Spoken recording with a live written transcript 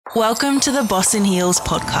Welcome to the Boss in Heels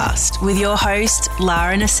podcast with your host,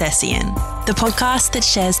 Lara Nercessian, the podcast that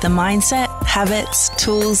shares the mindset, habits,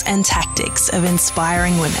 tools, and tactics of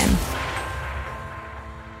inspiring women.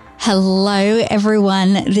 Hello,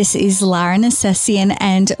 everyone. This is Lara Nercessian,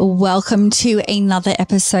 and welcome to another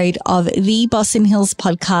episode of the Boss in Heels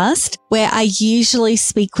podcast, where I usually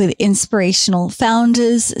speak with inspirational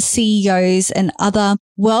founders, CEOs, and other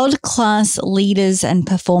world-class leaders and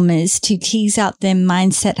performers to tease out their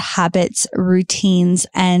mindset, habits, routines,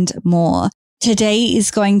 and more. Today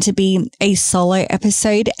is going to be a solo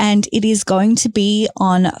episode, and it is going to be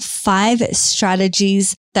on 5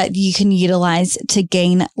 strategies that you can utilize to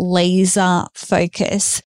gain laser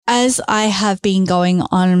focus. As I have been going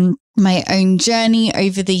on my own journey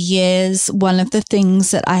over the years, one of the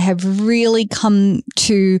things that I have really come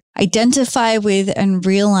to identify with and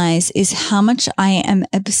realize is how much I am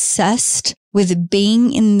obsessed with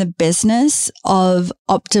being in the business of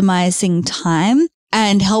optimizing time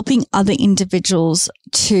and helping other individuals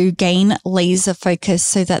to gain laser focus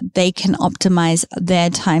so that they can optimize their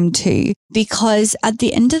time too. Because at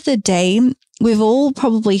the end of the day, we've all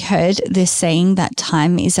probably heard this saying that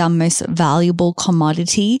time is our most valuable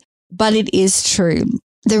commodity, but it is true.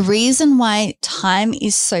 The reason why time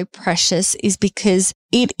is so precious is because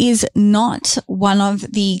it is not one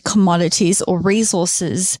of the commodities or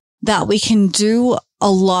resources that we can do a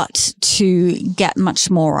lot to get much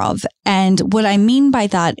more of. And what I mean by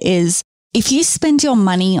that is if you spend your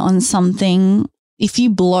money on something, if you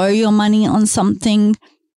blow your money on something,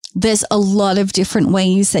 there's a lot of different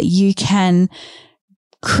ways that you can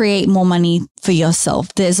create more money for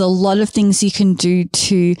yourself. There's a lot of things you can do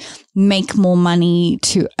to make more money,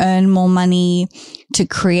 to earn more money, to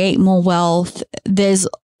create more wealth. There's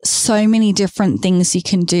so many different things you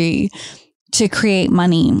can do to create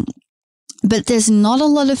money. But there's not a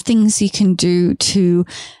lot of things you can do to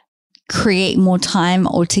create more time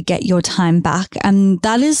or to get your time back. And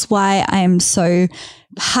that is why I am so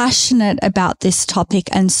passionate about this topic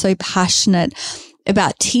and so passionate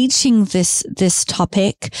about teaching this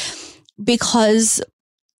topic, because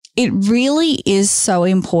it really is so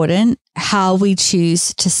important how we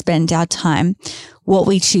choose to spend our time, what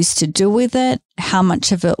we choose to do with it, how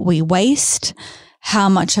much of it we waste, how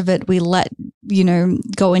much of it we let,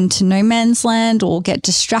 go into no man's land or get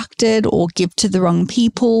distracted or give to the wrong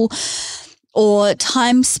people, or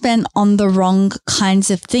time spent on the wrong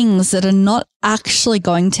kinds of things that are not actually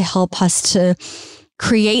going to help us to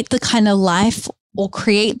create the kind of life or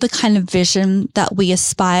create the kind of vision that we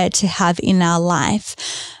aspire to have in our life.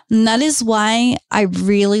 And that is why I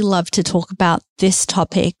really love to talk about this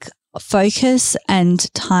topic, focus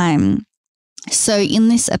and time. So in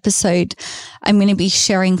this episode, I'm going to be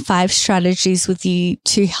sharing 5 strategies with you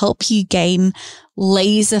to help you gain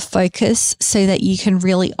laser focus so that you can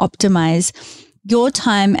really optimize your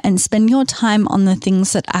time and spend your time on the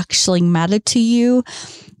things that actually matter to you,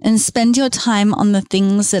 and spend your time on the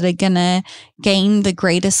things that are going to gain the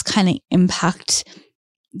greatest kind of impact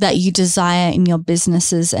that you desire in your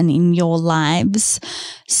businesses and in your lives.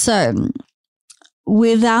 So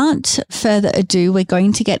without further ado, we're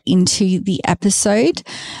going to get into the episode.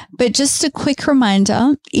 But just a quick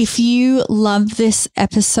reminder, if you love this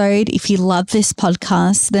episode, if you love this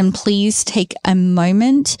podcast, then please take a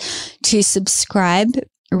moment to subscribe,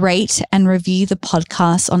 rate, and review the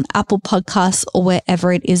podcast on Apple Podcasts or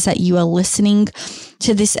wherever it is that you are listening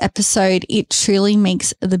to this episode. It truly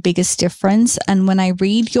makes the biggest difference. And when I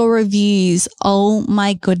read your reviews, oh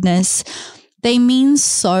my goodness, they mean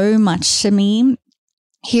so much to me.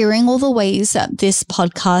 Hearing all the ways that this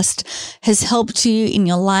podcast has helped you in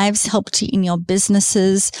your lives, helped you in your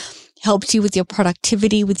businesses, helped you with your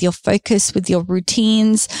productivity, with your focus, with your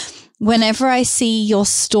routines. Whenever I see your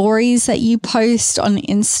stories that you post on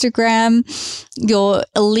Instagram, your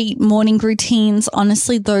elite morning routines,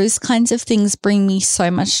 honestly, those kinds of things bring me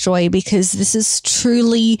so much joy, because this is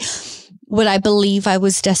truly what I believe I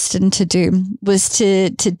was destined to do, was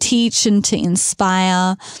to teach and to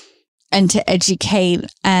inspire and to educate.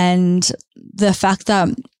 And the fact that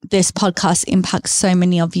this podcast impacts so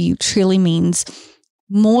many of you truly means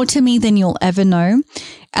more to me than you'll ever know.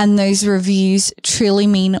 And those reviews truly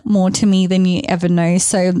mean more to me than you ever know.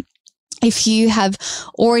 So if you have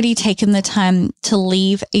already taken the time to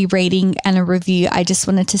leave a rating and a review, I just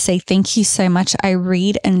wanted to say thank you so much. I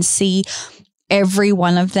read and see every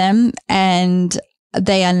one of them, and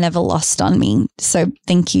they are never lost on me. So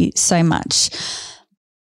thank you so much.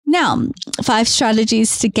 Now, 5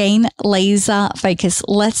 strategies to gain laser focus.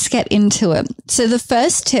 Let's get into it. So the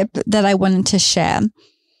first tip that I wanted to share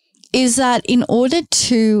is that in order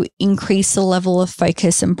to increase the level of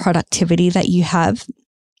focus and productivity that you have,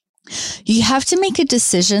 You have to make a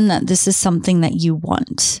decision that this is something that you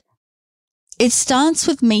want. It starts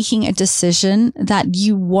with making a decision that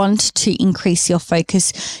you want to increase your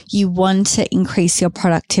focus, you want to increase your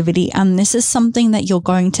productivity, and this is something that you're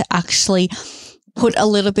going to actually put a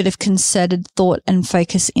little bit of concerted thought and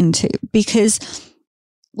focus into, because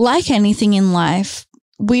like anything in life,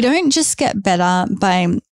 we don't just get better by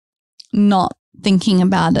not thinking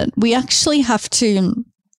about it. We actually have to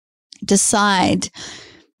decide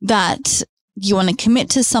that you want to commit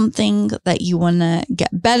to something, that you want to get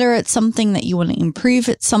better at something, that you want to improve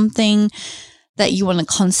at something, that you want to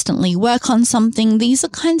constantly work on something. These are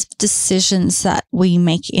kinds of decisions that we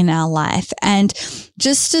make in our life. And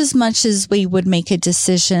just as much as we would make a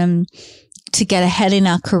decision to get ahead in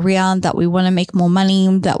our career, that we want to make more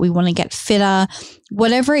money, that we want to get fitter,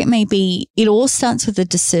 whatever it may be, it all starts with a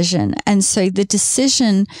decision. And so the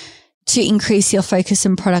decision to increase your focus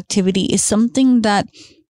and productivity is something that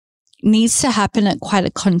needs to happen at quite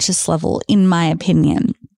a conscious level, in my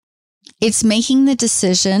opinion. It's making the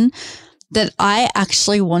decision that I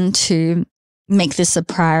actually want to make this a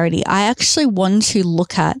priority. I actually want to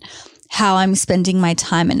look at how I'm spending my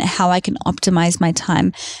time and how I can optimize my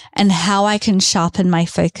time and how I can sharpen my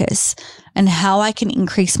focus and how I can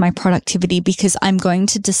increase my productivity, because I'm going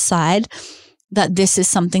to decide that this is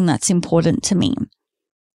something that's important to me.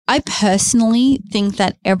 I personally think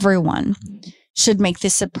that everyone should make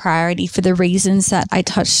this a priority for the reasons that I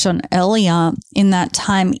touched on earlier, in that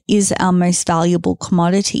time is our most valuable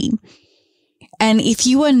commodity. And if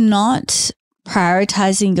you are not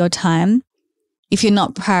prioritizing your time, if you're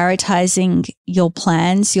not prioritizing your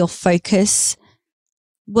plans, your focus,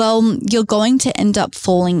 well, you're going to end up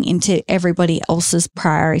falling into everybody else's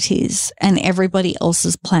priorities and everybody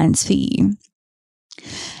else's plans for you.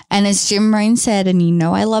 And as Jim Rohn said, and you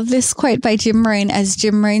know I love this quote by Jim Rohn, as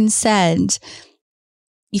Jim Rohn said,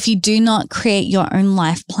 if you do not create your own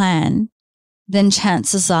life plan, then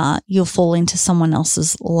chances are you'll fall into someone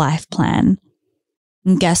else's life plan.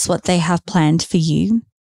 And guess what they have planned for you?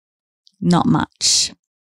 Not much.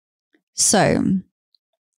 So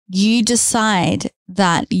you decide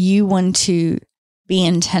that you want to be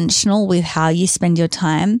intentional with how you spend your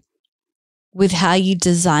time, with how you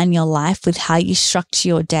design your life, with how you structure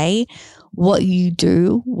your day, what you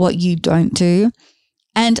do, what you don't do.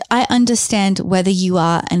 And I understand whether you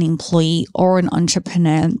are an employee or an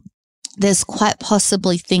entrepreneur, there's quite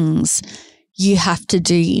possibly things you have to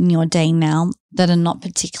do in your day now that are not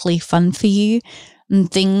particularly fun for you, and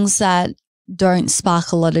things that don't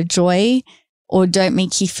spark a lot of joy or don't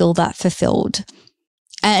make you feel that fulfilled.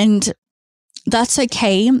 And that's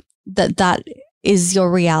okay that is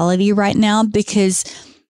your reality right now, because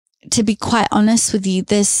to be quite honest with you,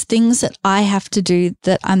 there's things that I have to do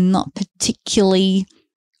that I'm not particularly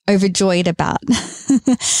overjoyed about.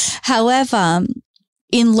 However,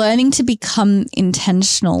 in learning to become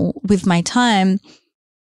intentional with my time,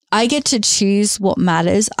 I get to choose what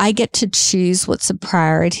matters. I get to choose what's a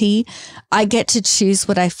priority. I get to choose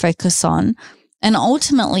what I focus on. And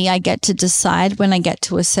ultimately, I get to decide when I get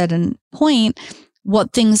to a certain point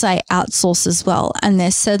what things I outsource as well. And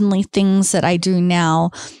there's certainly things that I do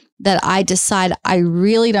now that I decide I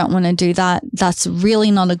really don't want to do that. That's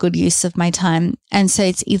really not a good use of my time. And so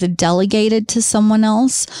it's either delegated to someone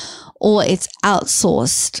else or it's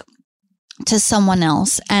outsourced to someone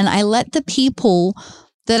else. And I let the people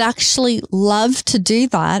that actually love to do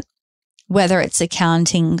that, whether it's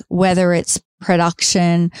accounting, whether it's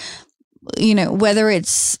production, whether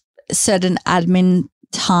it's certain admin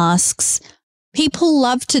tasks, people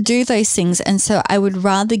love to do those things. And so I would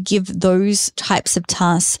rather give those types of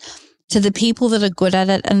tasks to the people that are good at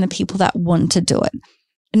it and the people that want to do it,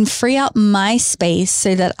 and free up my space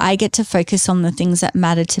so that I get to focus on the things that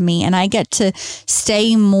matter to me, and I get to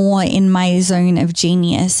stay more in my zone of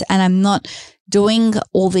genius. And I'm not doing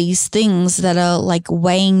all these things that are like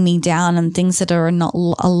weighing me down and things that are not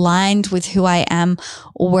aligned with who I am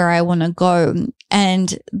or where I want to go.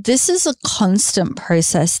 And this is a constant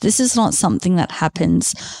process. This is not something that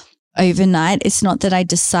happens overnight. It's not that I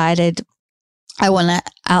decided I want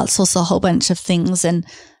to outsource a whole bunch of things and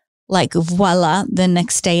like voila, the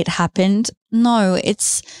next day it happened. No,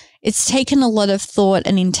 it's taken a lot of thought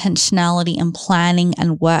and intentionality and planning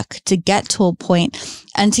and work to get to a point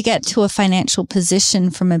and to get to a financial position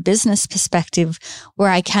from a business perspective where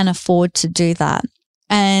I can afford to do that.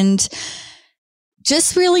 And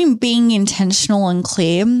just really being intentional and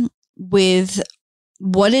clear with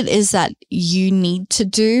what it is that you need to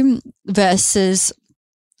do versus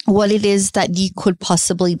what it is that you could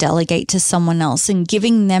possibly delegate to someone else, and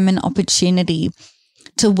giving them an opportunity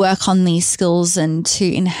to work on these skills and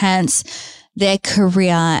to enhance their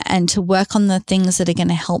career and to work on the things that are going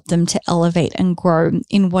to help them to elevate and grow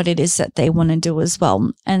in what it is that they want to do as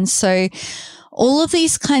well. And so all of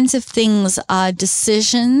these kinds of things are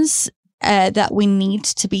decisions that we need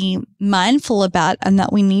to be mindful about and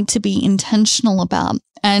that we need to be intentional about.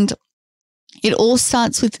 And it all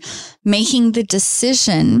starts with making the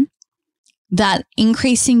decision that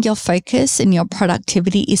increasing your focus and your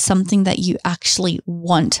productivity is something that you actually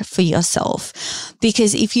want for yourself.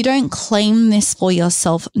 Because if you don't claim this for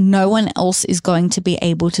yourself, no one else is going to be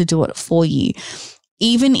able to do it for you.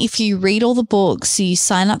 Even if you read all the books, you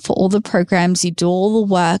sign up for all the programs, you do all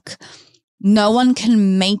the work, no one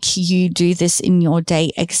can make you do this in your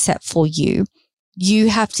day except for you. You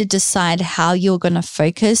have to decide how you're going to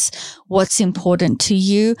focus, what's important to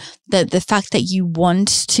you, the fact that you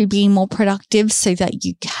want to be more productive so that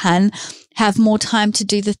you can have more time to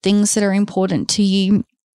do the things that are important to you.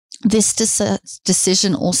 This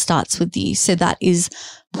decision all starts with you. So that is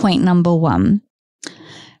point number one.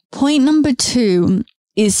 Point number two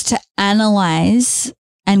is to analyze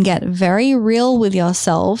and get very real with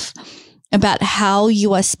yourself about how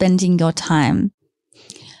you are spending your time.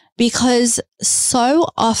 Because so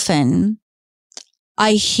often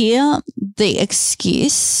I hear the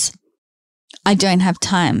excuse, I don't have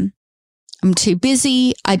time. I'm too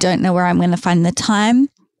busy. I don't know where I'm going to find the time.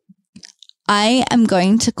 I am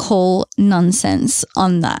going to call nonsense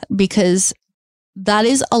on that because that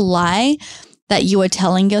is a lie that you are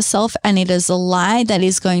telling yourself, and it is a lie that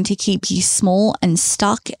is going to keep you small and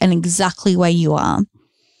stuck and exactly where you are.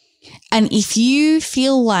 And if you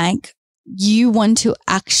feel like you want to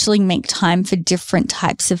actually make time for different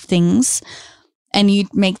types of things and you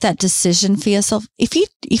make that decision for yourself, if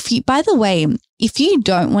you, by the way, if you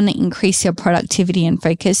don't want to increase your productivity and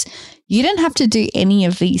focus, you don't have to do any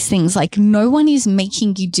of these things. Like, no one is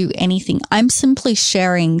making you do anything. I'm simply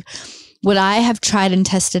sharing what I have tried and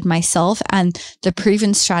tested myself and the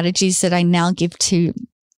proven strategies that I now give to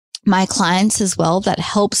my clients as well that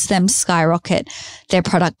helps them skyrocket their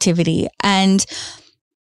productivity. And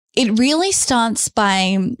it really starts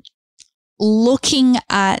by looking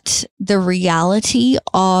at the reality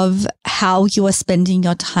of how you are spending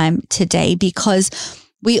your time today, because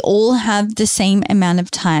we all have the same amount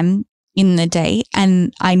of time in the day.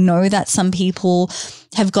 And I know that some people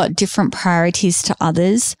have got different priorities to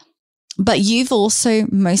others, but you've also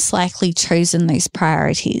most likely chosen those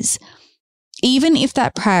priorities. Even if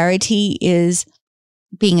that priority is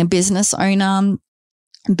being a business owner,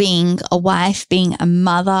 being a wife, being a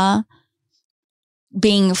mother,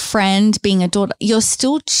 being a friend, being a daughter, you're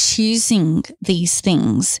still choosing these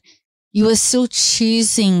things. You are still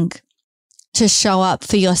choosing to show up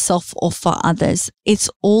for yourself or for others.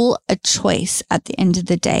 It's all a choice at the end of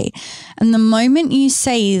the day. And the moment you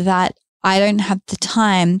say that I don't have the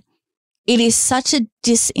time, it is such a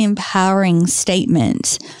disempowering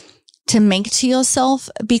statement to make to yourself,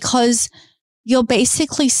 because you're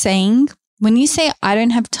basically saying, when you say I don't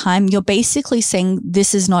have time, you're basically saying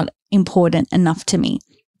this is not important enough to me.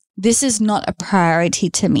 This is not a priority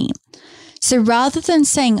to me. So rather than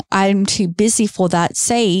saying I'm too busy for that,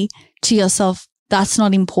 say to yourself, that's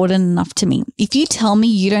not important enough to me. If you tell me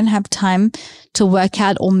you don't have time to work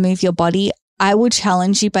out or move your body, I will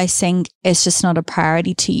challenge you by saying it's just not a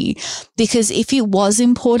priority to you. Because if it was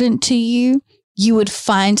important to you, you would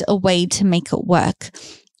find a way to make it work.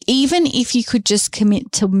 Even if you could just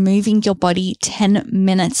commit to moving your body 10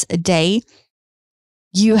 minutes a day,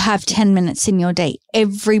 you have 10 minutes in your day.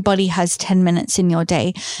 Everybody has 10 minutes in your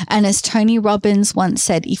day. And as Tony Robbins once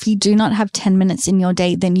said, if you do not have 10 minutes in your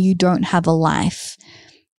day, then you don't have a life.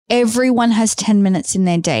 Everyone has 10 minutes in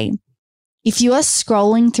their day. If you are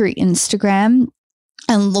scrolling through Instagram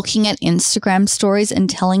and looking at Instagram stories and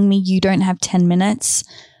telling me you don't have 10 minutes,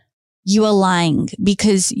 you are lying,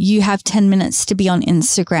 because you have 10 minutes to be on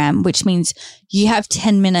Instagram, which means you have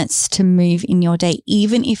 10 minutes to move in your day,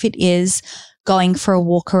 even if it is going for a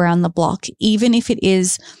walk around the block, even if it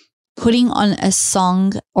is putting on a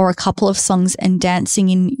song or a couple of songs and dancing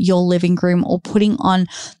in your living room, or putting on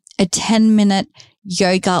a 10-minute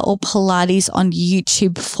yoga or Pilates on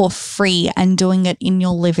YouTube for free and doing it in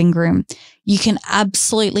your living room. You can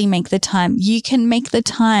absolutely make the time. You can make the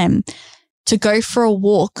time to go for a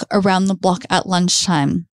walk around the block at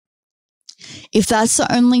lunchtime. If that's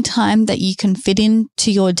the only time that you can fit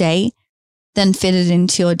into your day, then fit it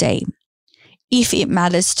into your day, if it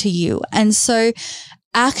matters to you. And so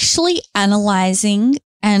actually analyzing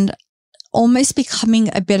and almost becoming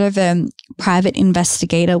a bit of a private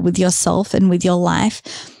investigator with yourself and with your life,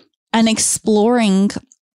 and exploring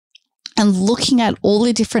and looking at all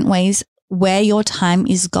the different ways where your time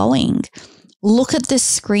is going. Look at the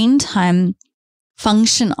screen time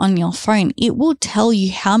function on your phone, it will tell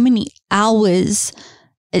you how many hours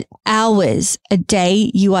a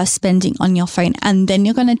day you are spending on your phone. And then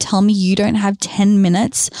you're going to tell me you don't have 10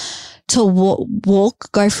 minutes to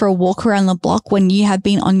go for a walk around the block when you have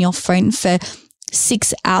been on your phone for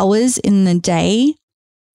 6 hours in the day.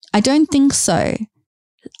 I don't think so.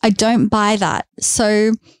 I don't buy that.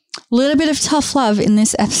 So a little bit of tough love in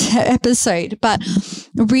this episode, but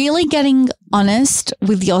really getting honest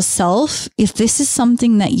with yourself. If this is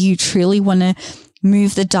something that you truly want to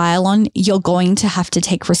move the dial on, you're going to have to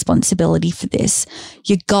take responsibility for this.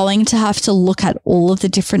 You're going to have to look at all of the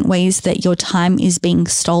different ways that your time is being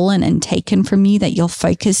stolen and taken from you, that your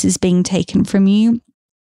focus is being taken from you,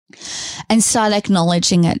 and start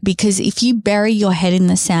acknowledging it. Because if you bury your head in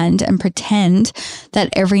the sand and pretend that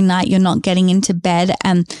every night you're not getting into bed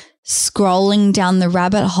and scrolling down the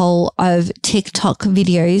rabbit hole of TikTok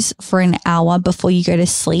videos for an hour before you go to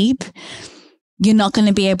sleep, you're not going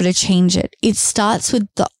to be able to change it. It starts with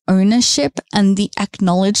the ownership and the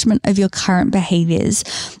acknowledgement of your current behaviors.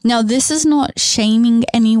 Now, this is not shaming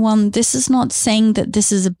anyone. This is not saying that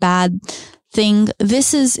this is a bad thing.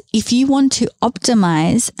 This is if you want to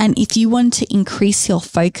optimize and if you want to increase your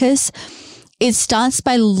focus, it starts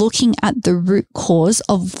by looking at the root cause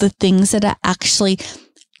of the things that are actually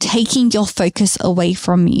taking your focus away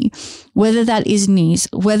from you, whether that is news,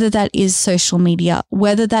 whether that is social media,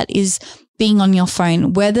 whether that is being on your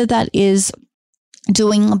phone, whether that is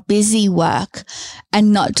doing busy work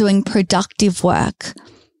and not doing productive work.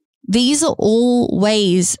 These are all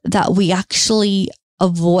ways that we actually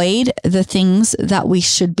avoid the things that we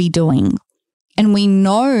should be doing. And we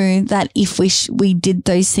know that if we did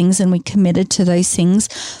those things and we committed to those things,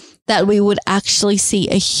 that we would actually see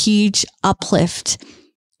a huge uplift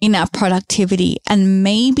in our productivity. And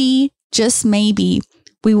maybe, just maybe,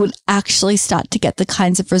 we would actually start to get the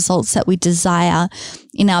kinds of results that we desire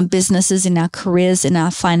in our businesses, in our careers, in our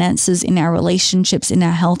finances, in our relationships, in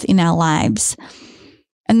our health, in our lives.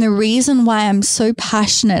 And the reason why I'm so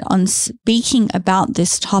passionate on speaking about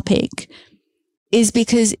this topic is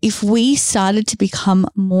because if we started to become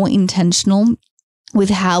more intentional with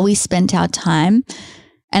how we spent our time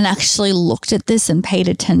and actually looked at this and paid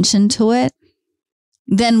attention to it,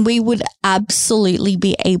 then we would absolutely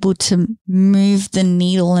be able to move the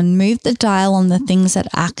needle and move the dial on the things that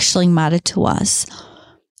actually matter to us,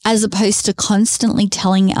 as opposed to constantly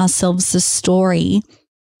telling ourselves the story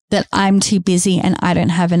that I'm too busy and I don't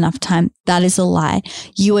have enough time. That is a lie.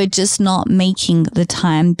 You are just not making the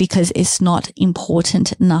time because it's not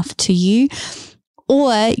important enough to you,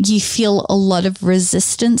 or you feel a lot of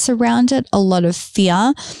resistance around it, a lot of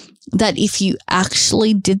fear that if you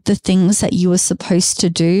actually did the things that you were supposed to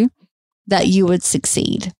do, that you would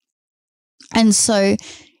succeed. And so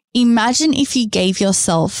imagine if you gave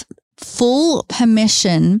yourself full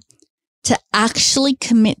permission to actually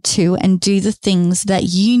commit to and do the things that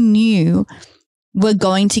you knew were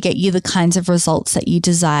going to get you the kinds of results that you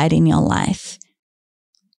desired in your life.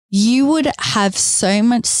 You would have so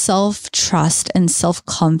much self-trust and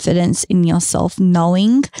self-confidence in yourself,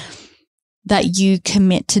 knowing that you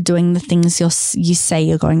commit to doing the things you say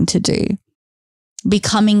you're going to do.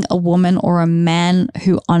 Becoming a woman or a man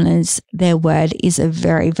who honors their word is a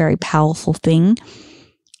very, very powerful thing.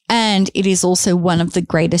 And it is also one of the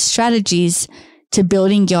greatest strategies to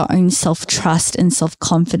building your own self-trust and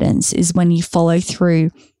self-confidence is when you follow through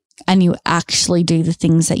and you actually do the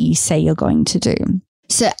things that you say you're going to do.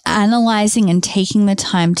 So analyzing and taking the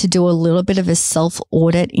time to do a little bit of a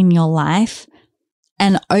self-audit in your life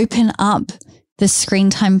and open up the screen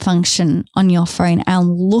time function on your phone and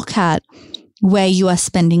look at where you are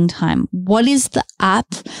spending time. What is the app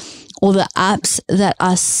or the apps that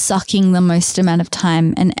are sucking the most amount of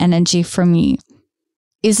time and energy from you?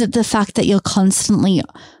 Is it the fact that you're constantly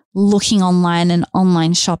looking online and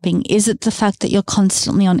online shopping? Is it the fact that you're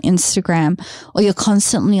constantly on Instagram, or you're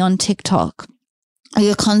constantly on TikTok, or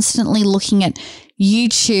you're constantly looking at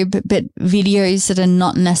YouTube, but videos that are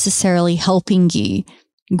not necessarily helping you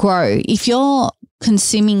grow? If you're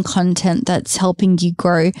consuming content that's helping you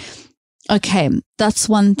grow, okay, that's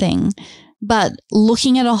one thing. But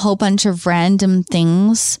looking at a whole bunch of random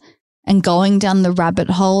things and going down the rabbit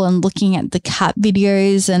hole and looking at the cat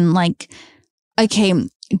videos and okay,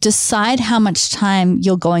 decide how much time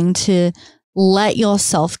you're going to let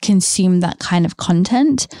yourself consume that kind of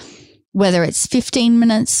content, whether it's 15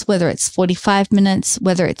 minutes, whether it's 45 minutes,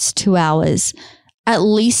 whether it's 2 hours. At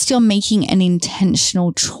least you're making an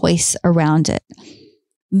intentional choice around it.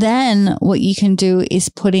 Then what you can do is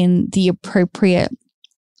put in the appropriate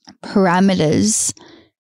parameters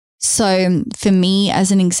So for me,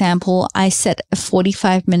 as an example, I set a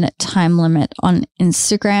 45-minute time limit on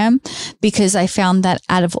Instagram because I found that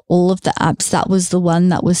out of all of the apps, that was the one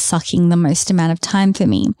that was sucking the most amount of time for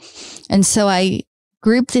me. And so I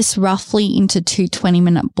grouped this roughly into 2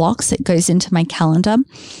 20-minute blocks that goes into my calendar,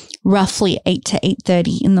 roughly 8 to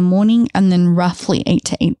 8:30 in the morning and then roughly 8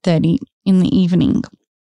 to 8:30 in the evening.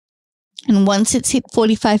 And once it's hit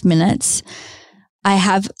 45 minutes, I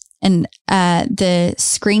have the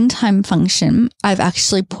screen time function. I've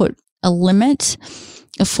actually put a limit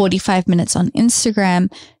of 45 minutes on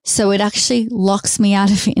Instagram. So it actually locks me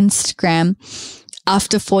out of Instagram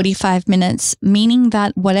after 45 minutes, meaning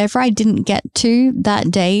that whatever I didn't get to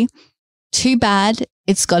that day, too bad,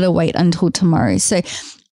 it's got to wait until tomorrow. So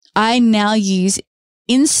I now use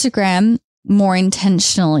Instagram more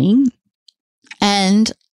intentionally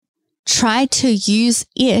and try to use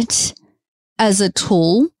it as a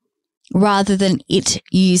tool rather than it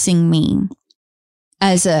using me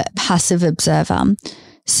as a passive observer.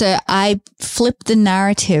 So I flip the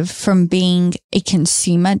narrative from being a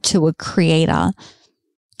consumer to a creator.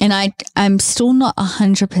 And I'm still not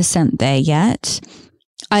 100% there yet.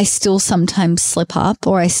 I still sometimes slip up,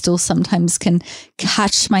 or I still sometimes can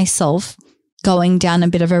catch myself going down a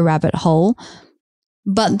bit of a rabbit hole.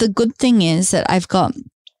 But the good thing is that I've got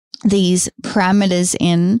these parameters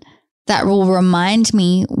in that will remind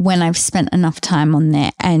me when I've spent enough time on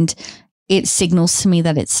there, and it signals to me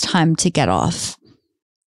that it's time to get off.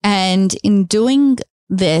 And in doing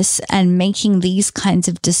this and making these kinds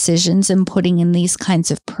of decisions and putting in these kinds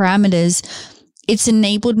of parameters, it's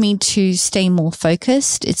enabled me to stay more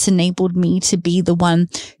focused. It's enabled me to be the one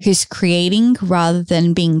who's creating rather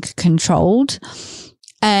than being controlled.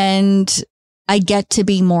 And I get to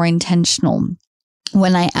be more intentional.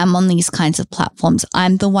 When I am on these kinds of platforms,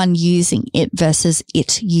 I'm the one using it versus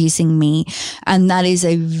it using me. And that is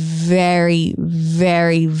a very,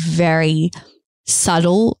 very, very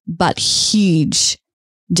subtle but huge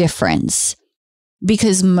difference,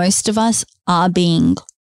 because most of us are being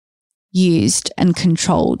used and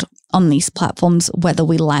controlled on these platforms, whether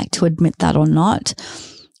we like to admit that or not.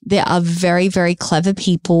 There are very, very clever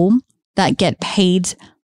people that get paid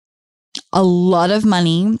a lot of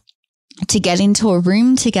money to get into a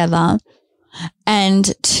room together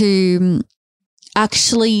and to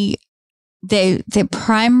actually, their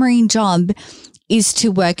primary job is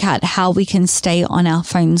to work out how we can stay on our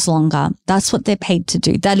phones longer. That's what they're paid to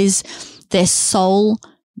do. That is their sole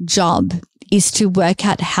job, is to work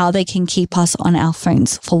out how they can keep us on our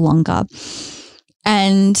phones for longer.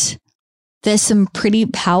 And there's some pretty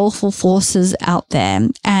powerful forces out there,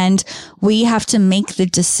 and we have to make the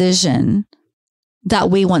decision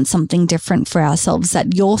that we want something different for ourselves,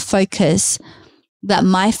 that your focus, that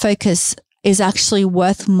my focus is actually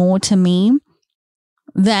worth more to me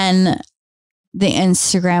than the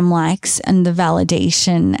Instagram likes and the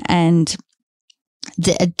validation and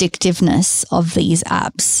the addictiveness of these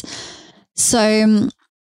apps. So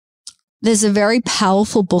there's a very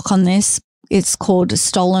powerful book on this. It's called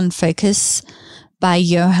Stolen Focus by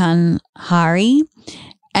Johann Hari,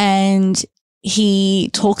 and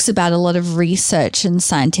he talks about a lot of research and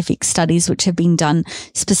scientific studies which have been done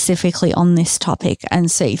specifically on this topic.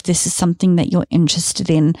 And so if this is something that you're interested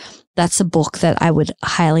in, that's a book that I would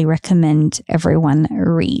highly recommend everyone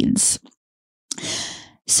reads.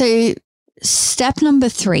 So step number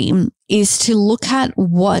 3 is to look at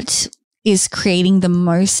what is creating the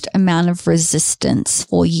most amount of resistance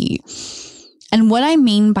for you. And what I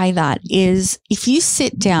mean by that is, if you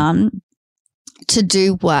sit down to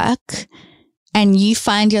do work and you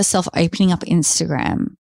find yourself opening up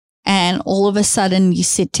Instagram and all of a sudden you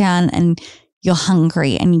sit down and you're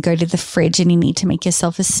hungry and you go to the fridge and you need to make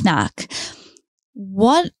yourself a snack,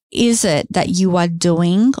 what is it that you are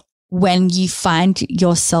doing when you find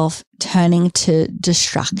yourself turning to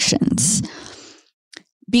distractions?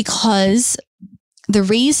 Because the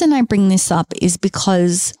reason I bring this up is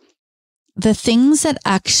because the things that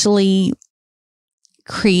actually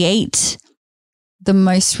create the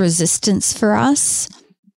most resistance for us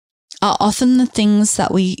are often the things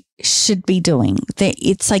that we should be doing.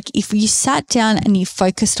 It's like if you sat down and you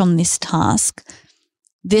focused on this task,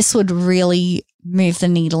 this would really move the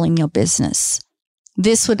needle in your business.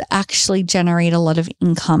 This would actually generate a lot of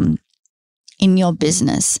income in your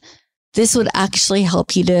business. This would actually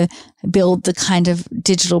help you to build the kind of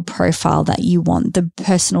digital profile that you want, the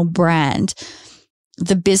personal brand,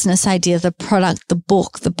 the business idea, the product, the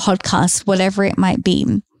book, the podcast, whatever it might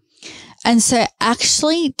be. And so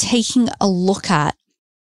actually taking a look at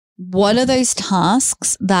what are those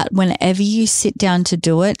tasks that whenever you sit down to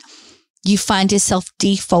do it, you find yourself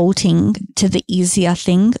defaulting to the easier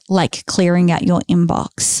thing, like clearing out your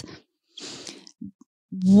inbox.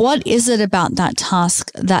 What is it about that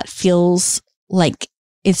task that feels like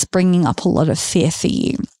it's bringing up a lot of fear for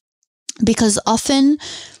you? Because often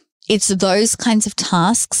it's those kinds of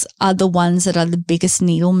tasks are the ones that are the biggest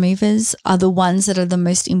needle movers, are the ones that are the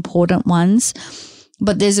most important ones.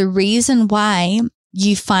 But there's a reason why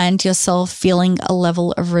you find yourself feeling a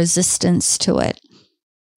level of resistance to it.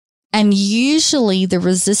 And usually the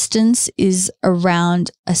resistance is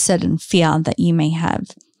around a certain fear that you may have.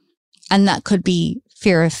 And that could be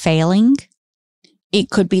fear of failing. It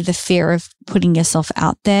could be the fear of putting yourself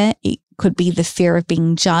out there. It could be the fear of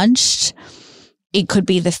being judged. It could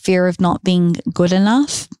be the fear of not being good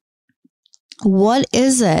enough. What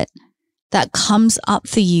is it that comes up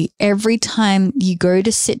for you every time you go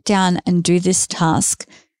to sit down and do this task?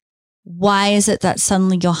 Why is it that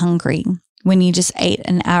suddenly you're hungry when you just ate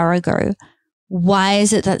an hour ago? Why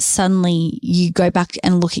is it that suddenly you go back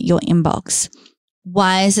and look at your inbox?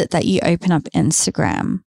 Why is it that you open up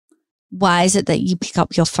Instagram? Why is it that you pick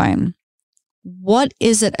up your phone? What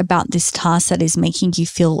is it about this task that is making you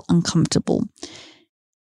feel uncomfortable?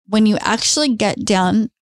 When you actually get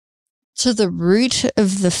down to the root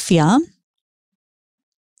of the fear,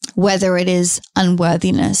 whether it is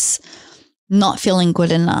unworthiness, not feeling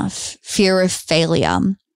good enough, fear of failure,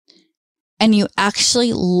 and you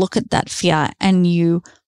actually look at that fear and you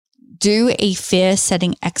do a fear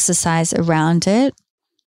setting exercise around it,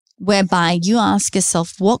 whereby you ask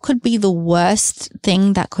yourself, what could be the worst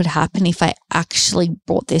thing that could happen if I actually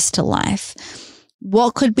brought this to life?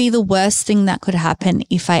 What could be the worst thing that could happen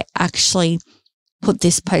if I actually put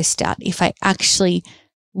this post out, if I actually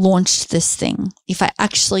launched this thing, if I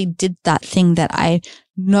actually did that thing that I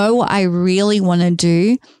know I really want to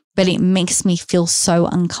do, but it makes me feel so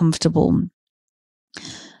uncomfortable?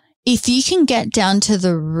 If you can get down to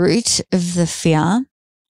the root of the fear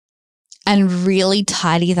and really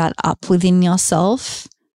tidy that up within yourself,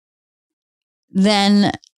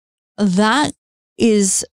 then that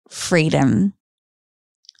is freedom.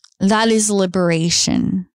 That is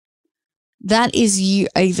liberation. That is you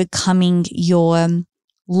overcoming your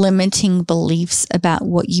limiting beliefs about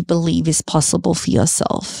what you believe is possible for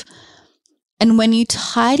yourself. And when you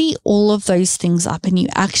tidy all of those things up and you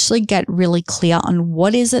actually get really clear on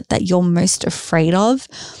what is it that you're most afraid of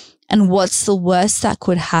and what's the worst that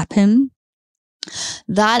could happen,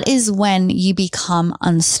 that is when you become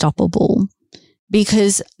unstoppable,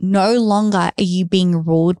 because no longer are you being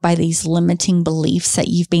ruled by these limiting beliefs that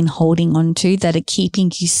you've been holding on to that are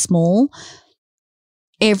keeping you small.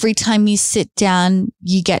 Every time you sit down,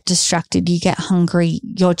 you get distracted, you get hungry,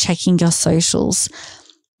 you're checking your socials.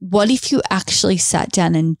 What if you actually sat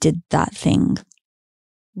down and did that thing?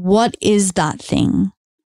 What is that thing?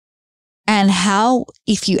 And how,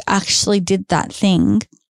 if you actually did that thing,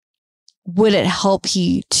 would it help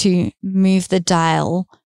you to move the dial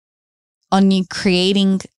on you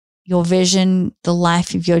creating your vision, the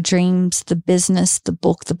life of your dreams, the business, the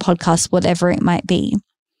book, the podcast, whatever it might be?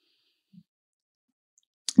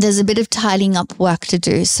 There's a bit of tidying up work to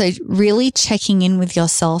do. So really checking in with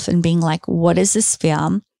yourself and being like, what is this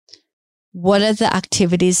fear? What are the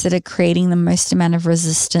activities that are creating the most amount of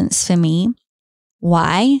resistance for me?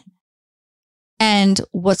 Why? And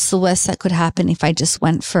what's the worst that could happen if I just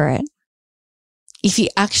went for it? If you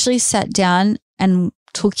actually sat down and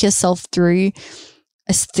took yourself through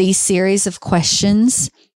these series of questions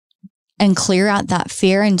and clear out that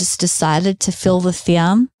fear and just decided to feel the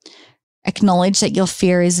fear, acknowledge that your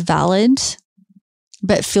fear is valid,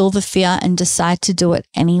 but feel the fear and decide to do it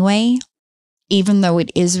anyway, even though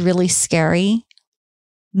it is really scary,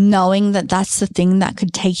 knowing that that's the thing that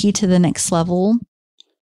could take you to the next level,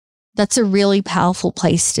 that's a really powerful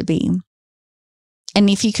place to be. And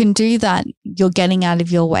if you can do that, you're getting out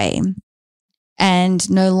of your way. And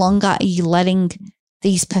no longer are you letting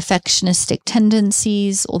these perfectionistic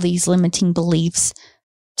tendencies or these limiting beliefs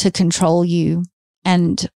to control you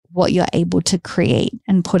and what you're able to create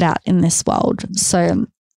and put out in this world. So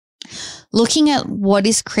looking at what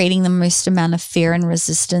is creating the most amount of fear and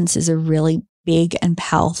resistance is a really big and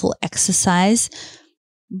powerful exercise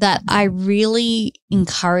that I really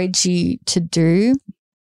encourage you to do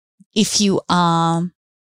if you are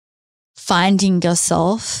finding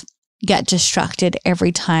yourself get distracted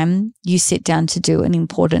every time you sit down to do an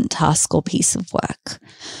important task or piece of work.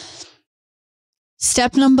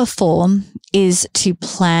 Step number 4 is to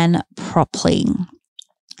plan properly.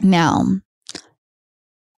 Now,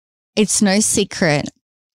 it's no secret,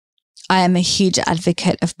 I am a huge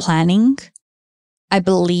advocate of planning. I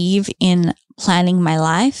believe in planning my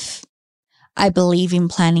life. I believe in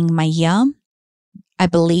planning my year. I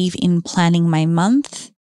believe in planning my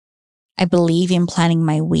month. I believe in planning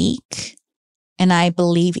my week. And I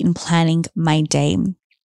believe in planning my day.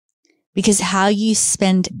 Because how you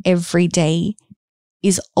spend every day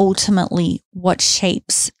is ultimately what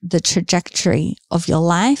shapes the trajectory of your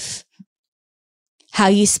life. How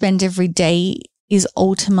you spend every day is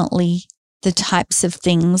ultimately the types of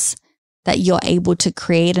things that you're able to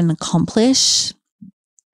create and accomplish.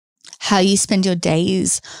 How you spend your day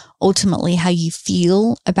is ultimately how you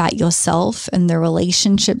feel about yourself and the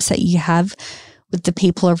relationships that you have with the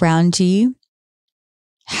people around you.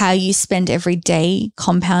 How you spend every day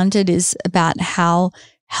compounded is about how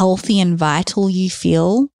healthy and vital you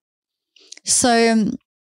feel. So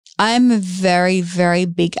I'm a very, very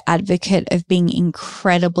big advocate of being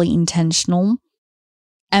incredibly intentional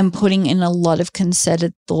and putting in a lot of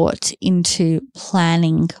concerted thought into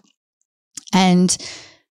planning. And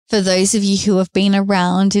for those of you who have been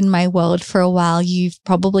around in my world for a while, you've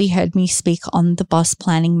probably heard me speak on the boss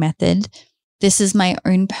planning method. This is my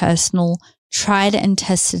own personal tried and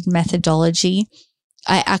tested methodology.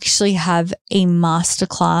 I actually have a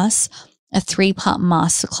masterclass, a 3-part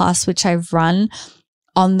masterclass, which I've run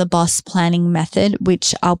on the boss planning method,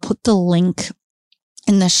 which I'll put the link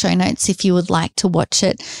in the show notes if you would like to watch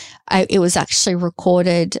it. It was actually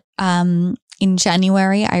recorded in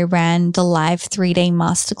January. I ran the live 3-day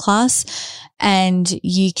masterclass, and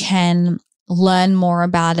you can learn more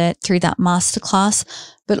about it through that masterclass.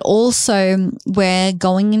 But also we're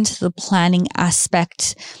going into the planning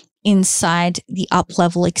aspect inside the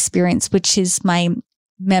Up-Level experience, which is my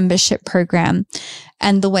membership program.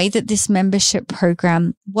 And the way that this membership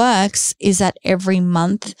program works is that every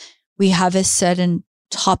month we have a certain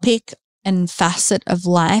topic and facet of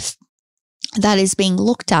life that is being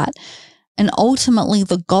looked at. And ultimately,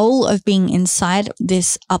 the goal of being inside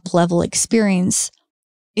this Up-Level experience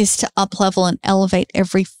is to up-level and elevate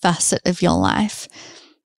every facet of your life.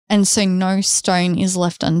 And so no stone is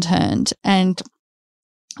left unturned. And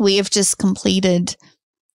we have just completed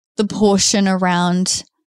the portion around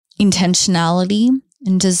intentionality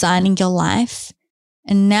and designing your life.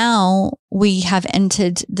 And now we have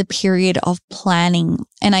entered the period of planning,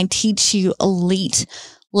 and I teach you elite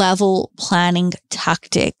level planning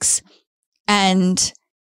tactics. And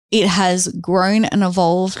it has grown and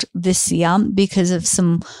evolved this year because of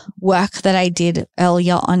some work that I did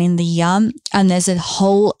earlier on in the year. And there's a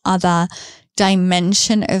whole other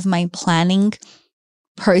dimension of my planning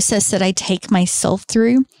process that I take myself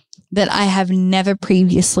through that I have never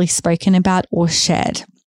previously spoken about or shared.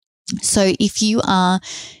 So if you are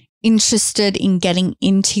interested in getting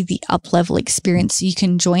into the Up-Level experience, you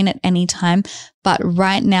can join at any time. But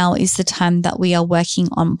right now is the time that we are working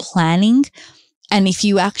on planning. And if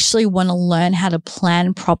you actually want to learn how to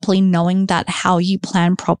plan properly, knowing that how you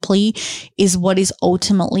plan properly is what is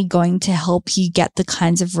ultimately going to help you get the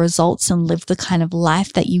kinds of results and live the kind of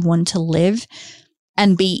life that you want to live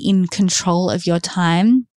and be in control of your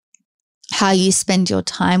time, how you spend your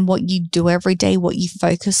time, what you do every day, what you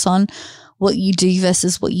focus on, what you do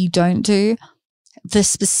versus what you don't do, the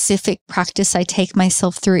specific practice I take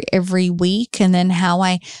myself through every week, and then how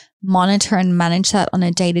I monitor and manage that on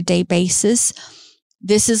a day-to-day basis.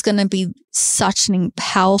 This is going to be such an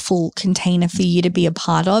powerful container for you to be a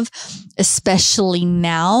part of, especially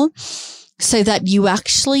now, so that you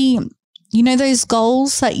actually, you know, those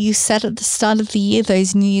goals that you set at the start of the year,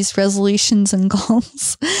 those New Year's resolutions and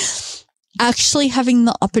goals, actually having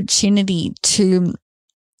the opportunity to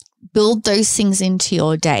build those things into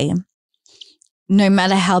your day. No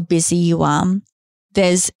matter how busy you are,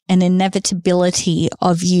 there's an inevitability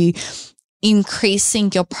of you increasing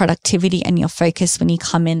your productivity and your focus when you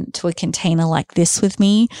come into a container like this with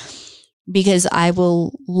me, because I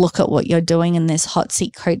will look at what you're doing in this hot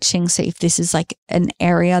seat coaching. So if this is like an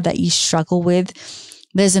area that you struggle with,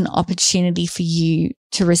 there's an opportunity for you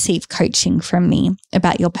to receive coaching from me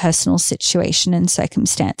about your personal situation and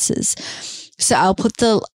circumstances. So I'll put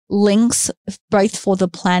the links both for the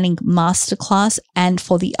planning masterclass and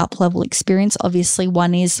for the Up-Level experience. Obviously,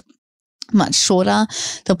 one is much shorter.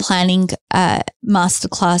 The planning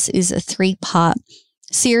masterclass is a 3-part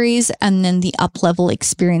series, and then the Up-Level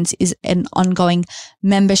experience is an ongoing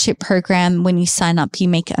membership program. When you sign up, you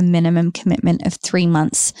make a minimum commitment of 3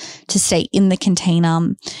 months to stay in the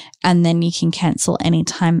container, and then you can cancel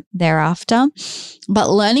anytime thereafter. But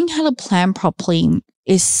learning how to plan properly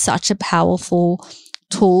is such a powerful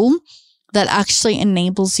tool that actually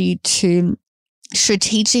enables you to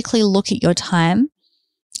strategically look at your time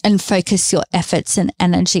and focus your efforts and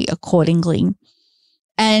energy accordingly.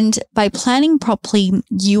 And by planning properly,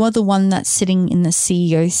 you are the one that's sitting in the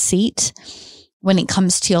CEO seat when it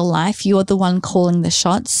comes to your life. You're the one calling the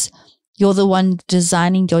shots. You're the one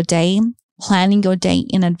designing your day, planning your day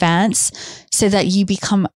in advance so that you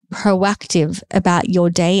become proactive about your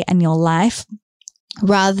day and your life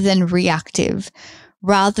rather than reactive.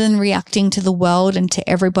 Rather than reacting to the world and to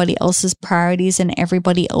everybody else's priorities and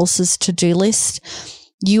everybody else's to-do list,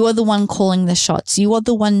 you are the one calling the shots. You are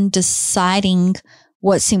the one deciding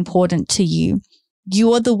what's important to you.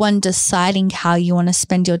 You are the one deciding how you want to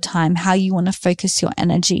spend your time, how you want to focus your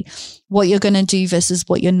energy, what you're going to do versus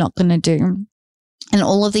what you're not going to do. And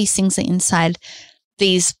all of these things are inside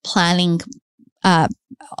these planning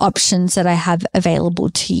options that I have available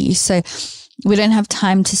to you. So we don't have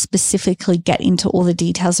time to specifically get into all the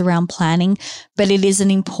details around planning, but it is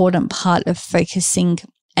an important part of focusing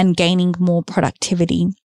and gaining more productivity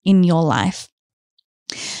in your life.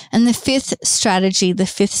 And the fifth strategy, the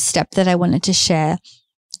fifth step that I wanted to share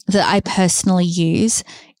that I personally use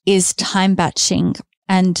is time batching,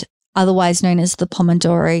 and otherwise known as the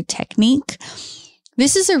Pomodoro technique.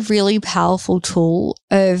 This is a really powerful tool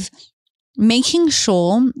of making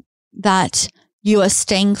sure that you are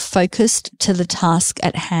staying focused to the task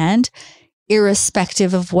at hand,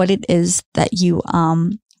 irrespective of what it is that you are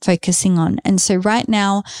focusing on. And so right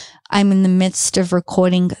now, I'm in the midst of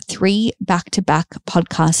recording 3 back-to-back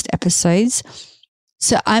podcast episodes.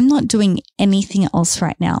 So I'm not doing anything else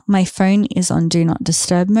right now. My phone is on do not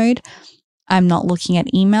disturb mode. I'm not looking at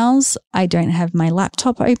emails. I don't have my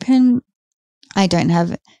laptop open. I don't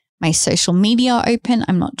have my social media open.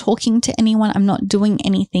 I'm not talking to anyone. I'm not doing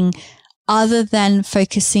anything other than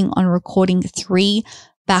focusing on recording 3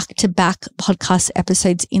 back-to-back podcast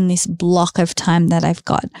episodes in this block of time that I've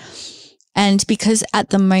got. And because at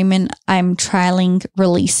the moment I'm trialing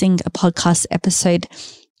releasing a podcast episode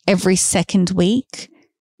every second week,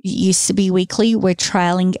 it used to be weekly, we're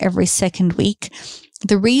trialing every second week.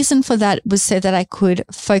 The reason for that was so that I could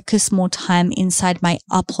focus more time inside my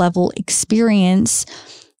up-level experience,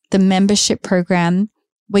 the membership program,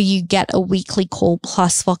 where you get a weekly call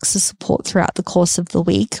plus Voxer support throughout the course of the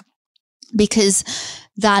week, because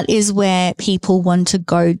that is where people want to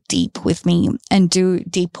go deep with me and do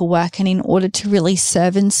deeper work. And in order to really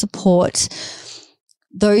serve and support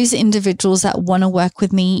those individuals that want to work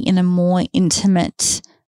with me in a more intimate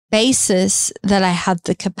basis, that I have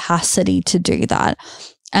the capacity to do that.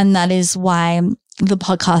 And that is why the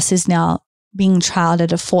podcast is now being trialed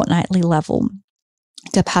at a fortnightly level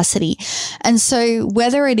capacity. And so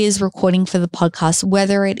whether it is recording for the podcast,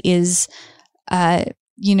 whether it is,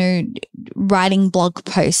 writing blog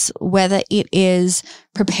posts, whether it is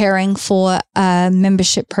preparing for a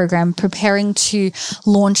membership program, preparing to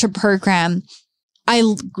launch a program, I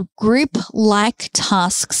group like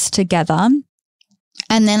tasks together.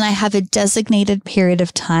 And then I have a designated period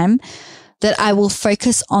of time that I will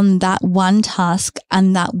focus on that one task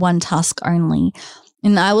and that one task only.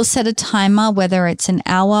 And I will set a timer, whether it's an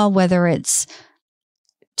hour, whether it's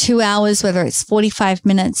 2 hours, whether it's 45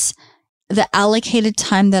 minutes, the allocated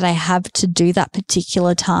time that I have to do that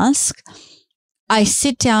particular task. I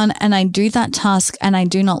sit down and I do that task and I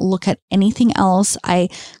do not look at anything else. I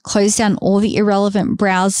close down all the irrelevant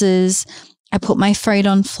browsers. I put my phone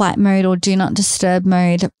on flight mode or do not disturb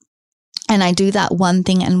mode. And I do that one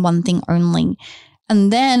thing and one thing only.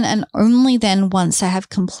 And then, and only then, once I have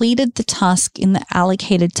completed the task in the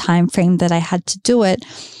allocated time frame that I had to do it,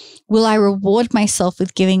 will I reward myself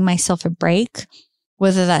with giving myself a break,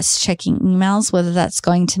 whether that's checking emails, whether that's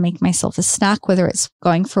going to make myself a snack, whether it's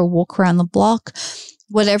going for a walk around the block,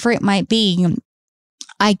 whatever it might be.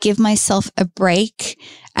 I give myself a break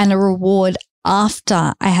and a reward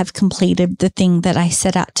after I have completed the thing that I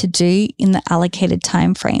set out to do in the allocated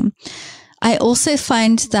time frame. I also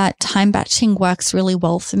find that time batching works really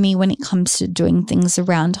well for me when it comes to doing things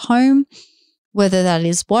around home, whether that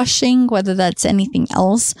is washing, whether that's anything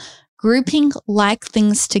else, grouping like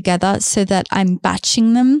things together so that I'm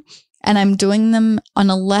batching them and I'm doing them on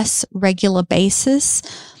a less regular basis.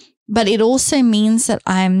 But it also means that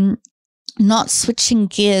I'm not switching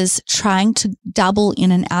gears, trying to double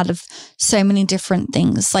in and out of so many different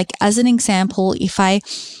things. Like as an example, if I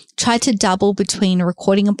try to double between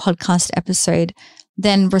recording a podcast episode,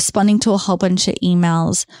 then responding to a whole bunch of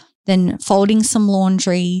emails, then folding some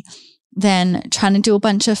laundry, then trying to do a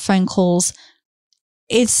bunch of phone calls,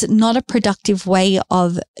 it's not a productive way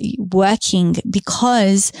of working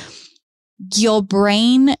because your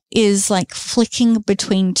brain is like flicking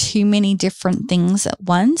between too many different things at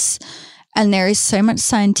once. And there is so much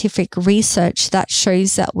scientific research that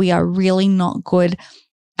shows that we are really not good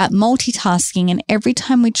at multitasking. And every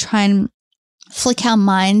time we try and flick our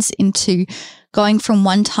minds into going from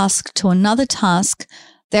one task to another task,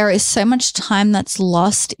 there is so much time that's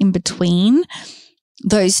lost in between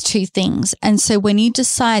those two things. And so when you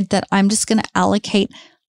decide that I'm just going to allocate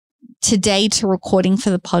today to recording for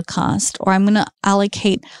the podcast, or I'm going to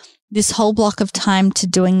allocate this whole block of time to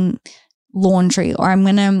doing laundry, or I'm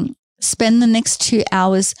going to spend the next 2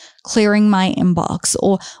 hours clearing my inbox,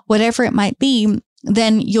 or whatever it might be,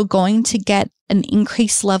 then you're going to get an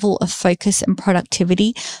increased level of focus and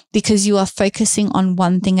productivity because you are focusing on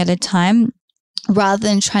one thing at a time rather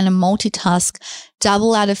than trying to multitask,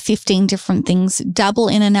 dabble out of 15 different things, dabble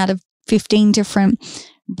in and out of 15 different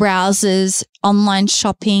browsers, online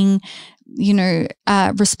shopping,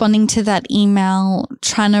 responding to that email,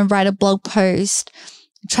 trying to write a blog post,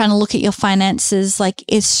 trying to look at your finances. Like,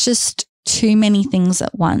 it's just too many things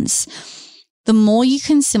at once. The more you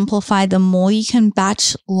can simplify, the more you can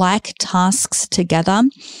batch like tasks together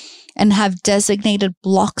and have designated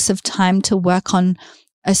blocks of time to work on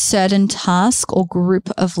a certain task or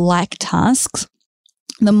group of like tasks,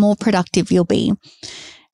 the more productive you'll be.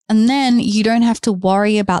 And then you don't have to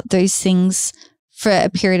worry about those things for a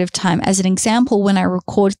period of time. As an example, when I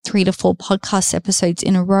record 3 to 4 podcast episodes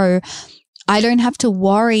in a row, I don't have to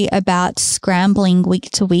worry about scrambling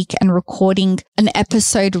week to week and recording an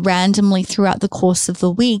episode randomly throughout the course of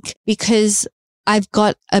the week because I've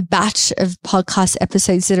got a batch of podcast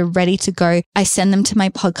episodes that are ready to go. I send them to my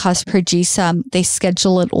podcast producer. They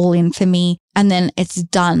schedule it all in for me, and then it's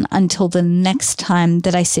done until the next time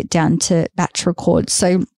that I sit down to batch record.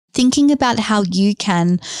 So thinking about how you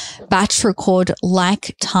can batch record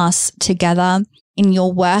like tasks together in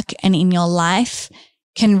your work and in your life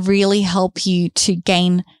can really help you to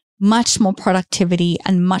gain much more productivity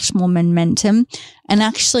and much more momentum and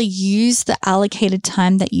actually use the allocated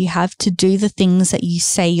time that you have to do the things that you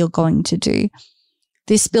say you're going to do.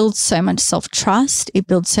 This builds so much self-trust, it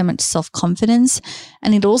builds so much self-confidence,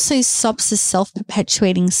 and it also stops the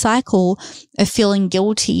self-perpetuating cycle of feeling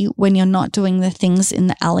guilty when you're not doing the things in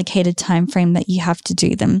the allocated time frame that you have to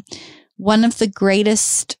do them. One of the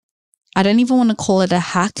greatest, I don't even want to call it a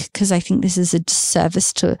hack because I think this is a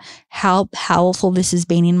disservice to how powerful this has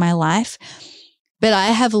been in my life, but I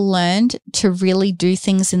have learned to really do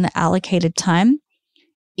things in the allocated time,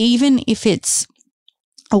 even if it's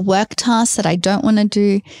a work task that I don't want to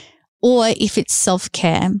do, or if it's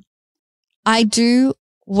self-care. I do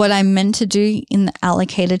what I'm meant to do in the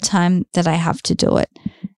allocated time that I have to do it.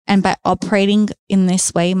 And by operating in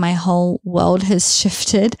this way, my whole world has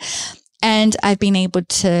shifted and I've been able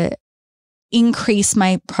to increase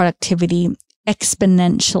my productivity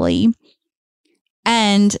exponentially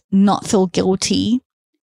and not feel guilty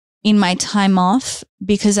in my time off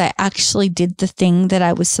because I actually did the thing that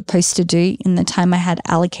I was supposed to do in the time I had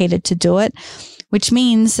allocated to do it, which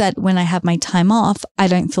means that when I have my time off, I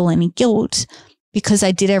don't feel any guilt because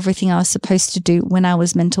I did everything I was supposed to do when I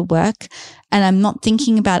was meant to work. And I'm not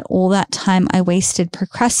thinking about all that time I wasted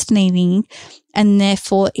procrastinating, and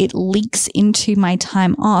therefore it leaks into my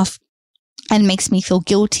time off and makes me feel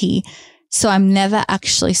guilty. So I'm never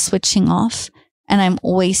actually switching off and I'm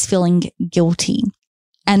always feeling guilty.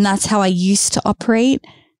 And that's how I used to operate.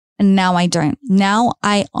 And now I don't. Now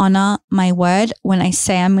I honor my word. When I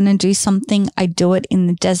say I'm going to do something, I do it in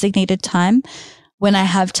the designated time. When I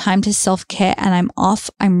have time to self-care and I'm off,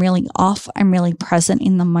 I'm really off. I'm really present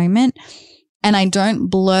in the moment. And I don't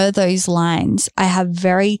blur those lines. I have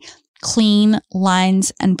very clean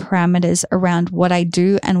lines and parameters around what I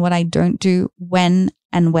do and what I don't do, when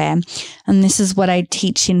and where. And this is what I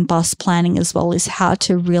teach in boss planning as well, is how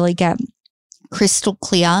to really get crystal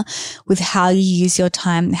clear with how you use your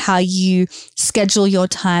time, how you schedule your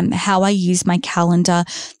time, how I use my calendar.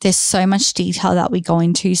 There's so much detail that we go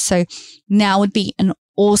into. So now would be an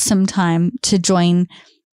awesome time to join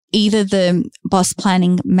either the Boss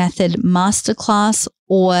Planning Method Masterclass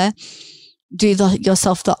or do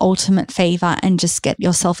yourself the ultimate favor and just get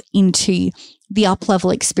yourself into the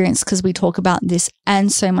up-level experience, because we talk about this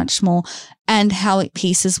and so much more and how it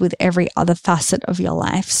pieces with every other facet of your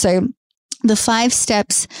life. So the 5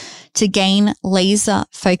 steps to gain laser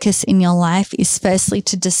focus in your life is firstly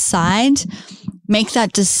to decide, make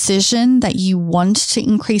that decision that you want to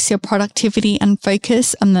increase your productivity and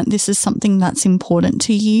focus and that this is something that's important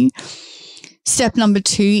to you. Step number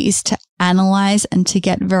 2 is to analyze and to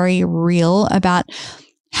get very real about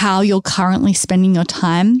how you're currently spending your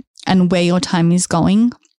time and where your time is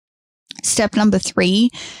going. Step number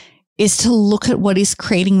 3 is to look at what is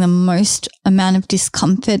creating the most amount of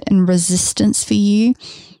discomfort and resistance for you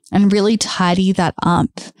and really tidy that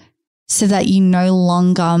up so that you no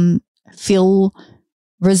longer feel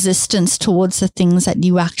resistance towards the things that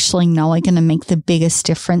you actually know are going to make the biggest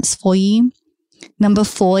difference for you. Number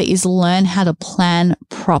 4 is learn how to plan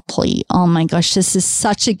properly. Oh my gosh, this is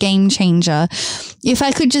such a game changer. If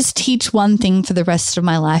I could just teach one thing for the rest of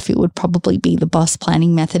my life, it would probably be the boss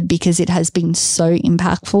planning method because it has been so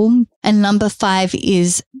impactful. And number 5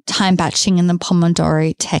 is time batching and the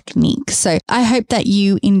Pomodoro technique. So I hope that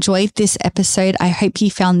you enjoyed this episode. I hope you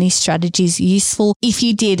found these strategies useful. If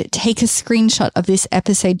you did, take a screenshot of this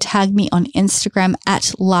episode, tag me on Instagram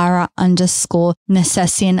at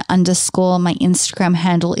Lara_Nercessian_. My Instagram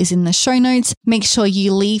handle is in the show notes. Make sure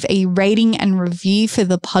you leave a rating and review for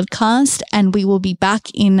the podcast, and we will be back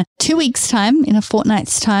in 2 weeks' time, in a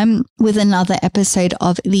fortnight's time, with another episode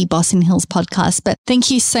of the Boss in Heels podcast. But thank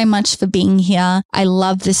you so much for being here. I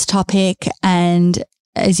love this topic, and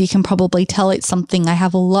as you can probably tell, it's something I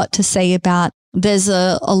have a lot to say about. There's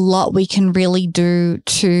a lot we can really do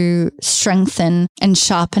to strengthen and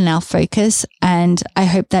sharpen our focus. And I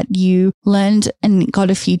hope that you learned and got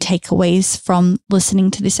a few takeaways from listening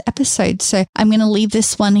to this episode. So I'm going to leave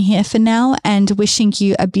this one here for now and wishing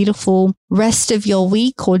you a beautiful rest of your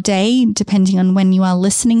week or day, depending on when you are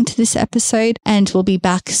listening to this episode. And we'll be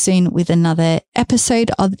back soon with another episode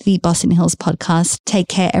of the Boss in Heels podcast. Take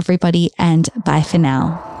care, everybody, and bye for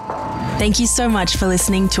now. Thank you so much for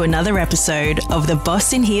listening to another episode of the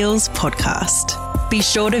Boss in Heels podcast. Be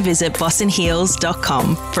sure to visit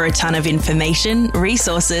bossinheels.com for a ton of information,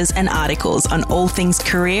 resources, and articles on all things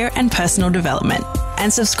career and personal development.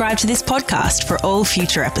 And subscribe to this podcast for all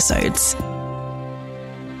future episodes.